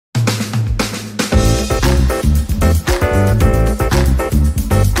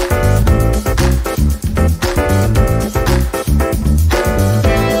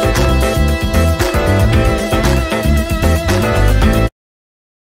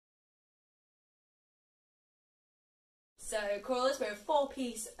So Crawlers, we're a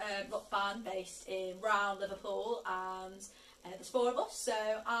four-piece rock band based in round Liverpool, and there's four of us. So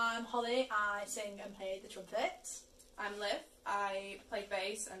I'm Holly, I sing and play the trumpet. I'm Liv, I play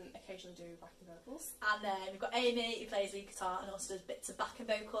bass and occasionally do backing vocals. And then we've got Amy, who plays lead guitar and also does bits of backing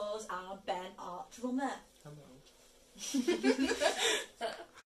vocals, and Ben, our drummer. Hello.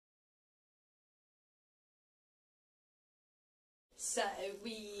 So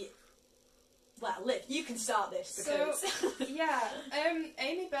well, Liv, you can start this because... So, yeah,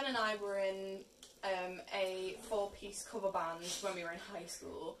 Amy, Ben and I were in a four-piece cover band when we were in high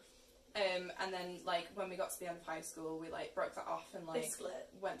school. And then, like, when we got to the end of high school, we, like, broke that off and, like,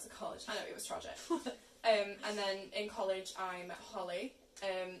 went to college. I know, it was tragic. And then in college, I met Holly.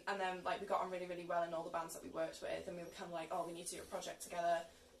 And then, like, we got on really, really well in all the bands that we worked with. And we were kind of like, oh, we need to do a project together.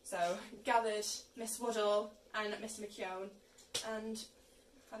 So, gathered Miss Woodall and Mr. McKeown and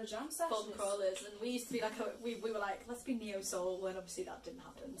had a jam session. Called Crawlers. And we used to be like, we were like, let's be neo-soul, and obviously that didn't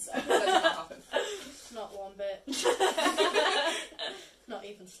happen. So. That did not happen. Not one bit. Not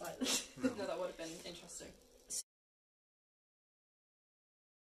even slightly. No, that would have been interesting.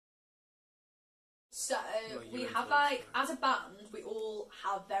 So, we have, like, as a band, we all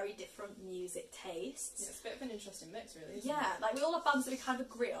have very different music tastes. Yeah, it's a bit of an interesting mix, really, isn't Yeah, like, we all have bands that we kind of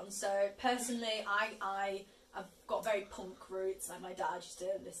agree on. So, personally, I've got very punk roots. Like, my dad used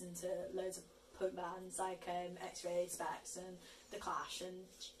to listen to loads of punk bands, like X-Ray, Specs, and The Clash, and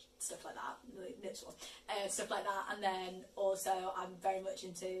stuff like that, stuff like that. And then also I'm very much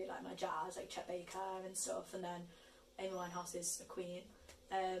into like my jazz, like Chet Baker and stuff, and then Amy Winehouse is a queen.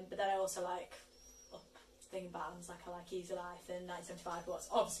 But then I also like thing bands, like I like Easy Life and 1975, what's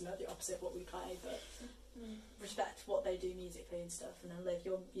obviously not the opposite of what we play, but respect what they do musically and stuff. And then Liv,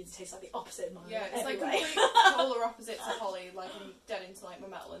 your music tastes like the opposite of mine. Yeah, it's like anyway. complete polar opposite to Holly. Like, I'm dead into like my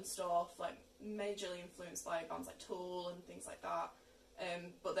metal and stuff, like majorly influenced by bands like Tool and things like that.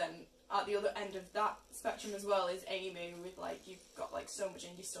 But then at the other end of that spectrum as well is Amy, with like, you've got like so much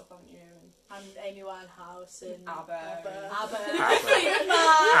indie stuff, haven't you? And Amy Winehouse and ABBA.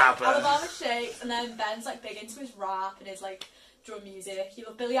 Alabama Shakes, and then Ben's like big into his rap and his like drum music. You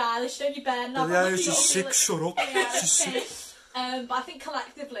love Billie Eilish, don't you, Ben? Billie Eilish is sick, shut up. Yeah, she's sick. But I think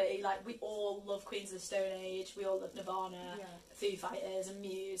collectively, like, we all love Queens of the Stone Age, we all love Nirvana, Foo Fighters and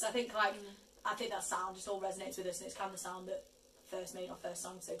Muse. I think like I think that sound just all resonates with us, and it's kind of the sound that first made our first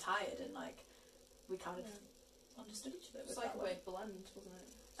song So Tired, and like we kind of understood each other. It's like a weird blend, wasn't it?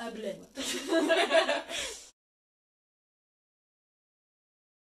 A blend.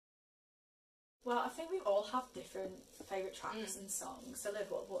 Well, I think we all have different favourite tracks and songs. So Liv,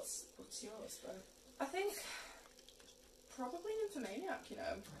 what's yours, bro? I think probably Nymphomaniac, you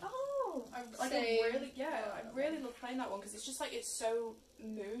know. Oh, I really love playing that one because it's just like, it's so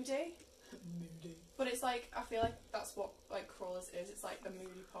moody. But it's like, I feel like that's what like Crawlers is. It's like the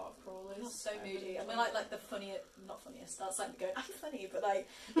moody part of Crawlers. Not so moody. And we're like the funniest, not funniest, that's like going, I'm funny, but like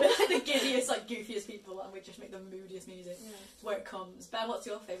we're like the giddiest, like goofiest people, and we just make the moodiest music. It's where it comes. Ben, what's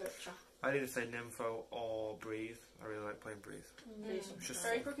your favourite track? I need to say Nympho or Breathe. I really like playing Breathe. It's just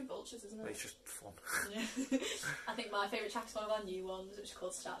very fun. Crooked Vultures, isn't it? It's just fun. Yeah. I think my favourite track is one of our new ones, which is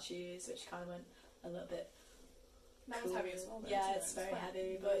called Statues, which kind of went a little bit. That was heavy as well, though, yeah, it's very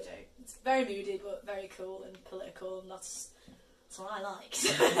heavy, but it's very moody, but very cool and political, and that's what I like.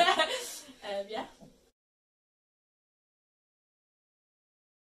 Yeah.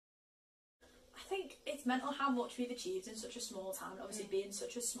 I think it's mental how much we've achieved in such a small town. Obviously, being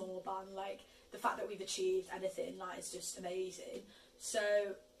such a small band, like the fact that we've achieved anything, like, is just amazing. So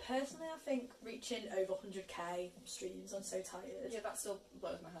personally, I think reaching over 100k streams on So Tired. Yeah, that still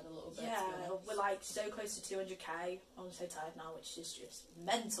blows my head a little bit. Yeah, we're like so close to 200k on So Tired now, which is just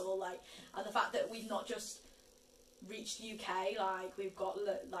mental. Like, and the fact that we've not just reached UK, like we've got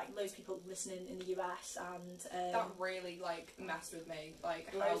like loads of people listening in the US, and that really like messed with me.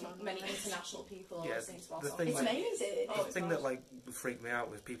 Like how many international people are listening to our songs. It's amazing. The thing that like freaked me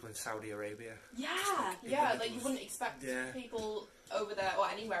out was people in Saudi Arabia. Yeah, like you wouldn't expect people over there or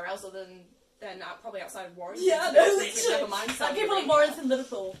anywhere else other than probably outside of Warrington. Yeah, no, never mind. Like people in Warrington,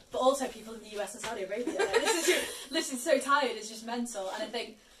 Liverpool, but also people in the US and Saudi Arabia. Like, listen, So Tired is just mental, and I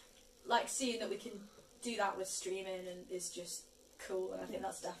think like seeing that we can do that with streaming and is just cool, and I think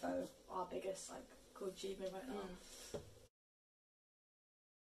that's defo our biggest like cool achievement right now.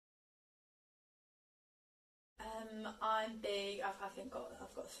 I'm big. I've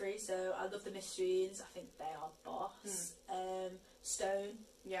got three. So I love the Mysteries. I think they are boss. Stone.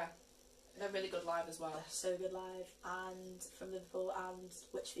 Yeah, they're really good live as well. They're so good live, and from Liverpool, and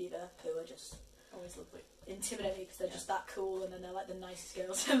Witch Fever, who are just always lovely. Intimidating because they're just that cool, and then they're like the nicest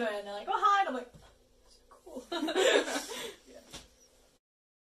girls ever, and they're like, oh hi, and I'm like, Liverpool.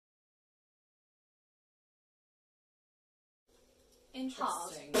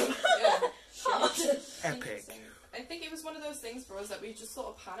 Interesting. Yeah. Hard. Epic. Interesting. I think it was one of those things for us that we just sort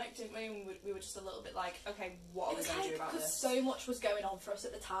of panicked, didn't we? And we were just a little bit like, okay, what are we going to do about because this? so much was going on for us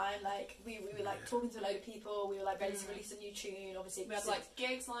at the time. Like we were like talking to a load of people. We were like ready to release a new tune. Obviously, We had like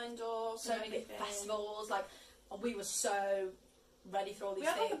gigs lined up, so many big festivals. Like we were so ready for all these We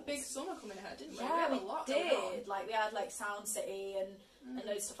had things. like a big summer coming ahead, didn't we? Yeah, we we had a lot going on. did. Like we had like Sound City and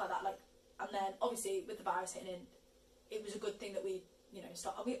loads of stuff like that. Like, and then obviously with the virus hitting in, it was a good thing that we, you know,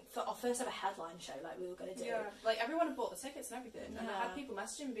 for our first ever headline show, like we were going to do. Yeah, like everyone had bought the tickets and everything, and I had people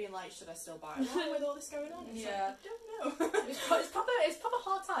messaging me being like, "Should I still buy one with all this going on?" It's Yeah. like, I don't know. It's proper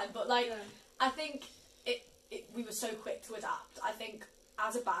hard time, but like I think we were so quick to adapt. I think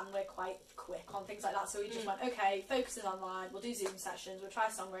as a band we're quite quick on things like that, so we just went, okay, focus is online, we'll do Zoom sessions, we'll try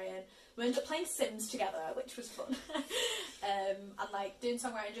songwriting. We ended up playing Sims together, which was fun. And like doing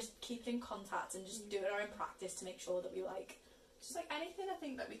songwriting, just keeping in contact and just doing our own practice to make sure that we like Just like anything I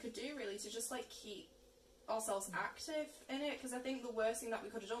think that we could do really to just like keep ourselves active in it, because I think the worst thing that we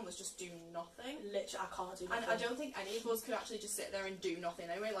could have done was just do nothing. literally I can't do And nothing. I don't think any of us could actually just sit there and do nothing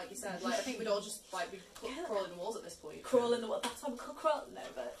anyway, like you said. Like I think we'd all just like be crawling walls at this point. Crawl in the wall. That's why we could crawl. No,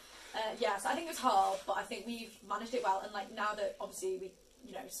 but yeah. So I think it was hard, but I think we've managed it well. And like now that obviously we,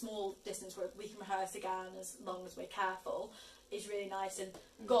 you know, small distance where we can rehearse again as long as we're careful, is really nice. And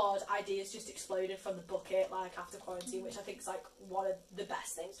God, ideas just exploded from the bucket like after quarantine, which I think is like one of the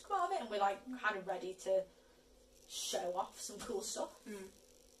best things to come out of it. And we're like kind of ready to show off some cool stuff.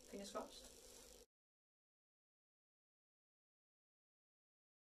 Fingers crossed.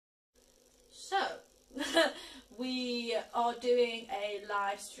 So, we are doing a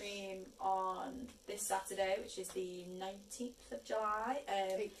live stream on this Saturday, which is the 19th of July.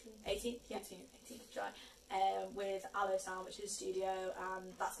 18th? Yeah, 18th of July. With Aloe Sound, which is a studio,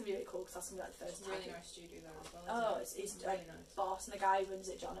 and that's going to be really cool because that's going to be like the first It's a really time. nice studio there as well. Oh, isn't it? it's really like nice. boss, and the guy who runs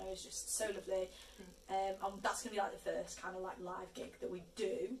it, Jono, is just so lovely. And that's going to be like the first kind of like live gig that we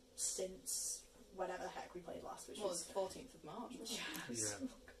do since whenever the heck we played last, which Well, was it's 14th of March, wasn't it?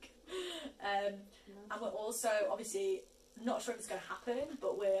 and we're also obviously not sure if it's going to happen,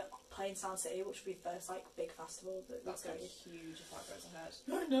 but we're playing Sound City, which will be the first like big festival That's going to going. be huge if that goes ahead.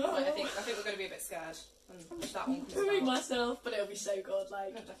 I know. Like, I think we're going to be a bit scared when that one comes Doing out. myself, but it'll be so good.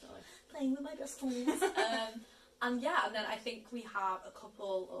 Like No, definitely. playing with my best friends. And yeah, and then I think we have a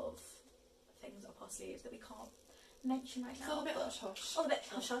couple of things up our sleeves that we can't mention right It's now. all a bit but- hush hush. all a bit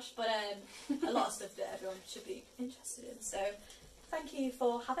hush hush, but a lot of stuff that everyone should be interested in. So thank you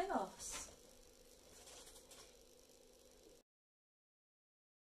for having us.